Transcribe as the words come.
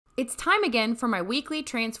It's time again for my weekly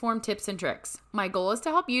Transform tips and tricks. My goal is to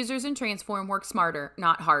help users in Transform work smarter,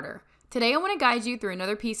 not harder. Today I want to guide you through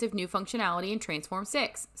another piece of new functionality in Transform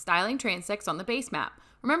 6, styling transects on the base map.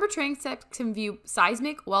 Remember, transects can view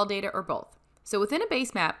seismic, well data, or both. So within a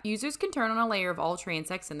base map, users can turn on a layer of all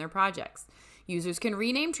transects in their projects. Users can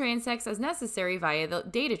rename transects as necessary via the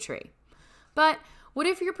data tree. But what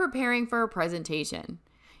if you're preparing for a presentation?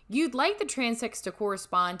 You'd like the transects to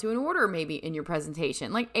correspond to an order maybe in your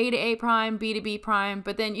presentation, like A to A prime, B to B prime,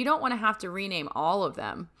 but then you don't want to have to rename all of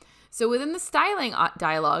them. So within the styling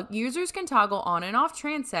dialog, users can toggle on and off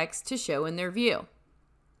transects to show in their view.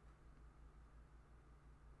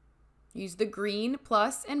 Use the green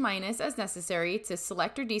plus and minus as necessary to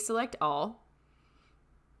select or deselect all.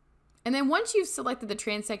 And then once you've selected the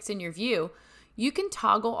transects in your view, you can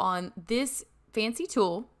toggle on this fancy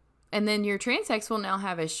tool, and then your transects will now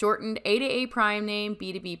have a shortened A to A prime name,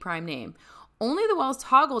 B to B prime name. Only the wells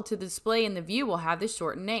toggled to display in the view will have this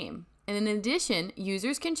shortened name. And in addition,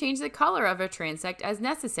 users can change the color of a transect as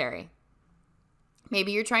necessary.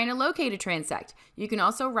 Maybe you're trying to locate a transect. You can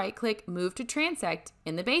also right-click Move to Transect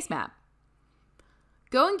in the base map.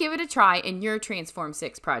 Go and give it a try in your Transform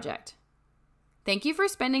 6 project. Thank you for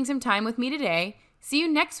spending some time with me today. See you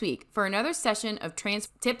next week for another session of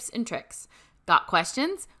tips and tricks. Got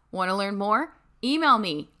questions? Want to learn more? Email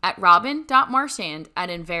me at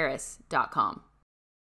robin.marchand@enverus.com.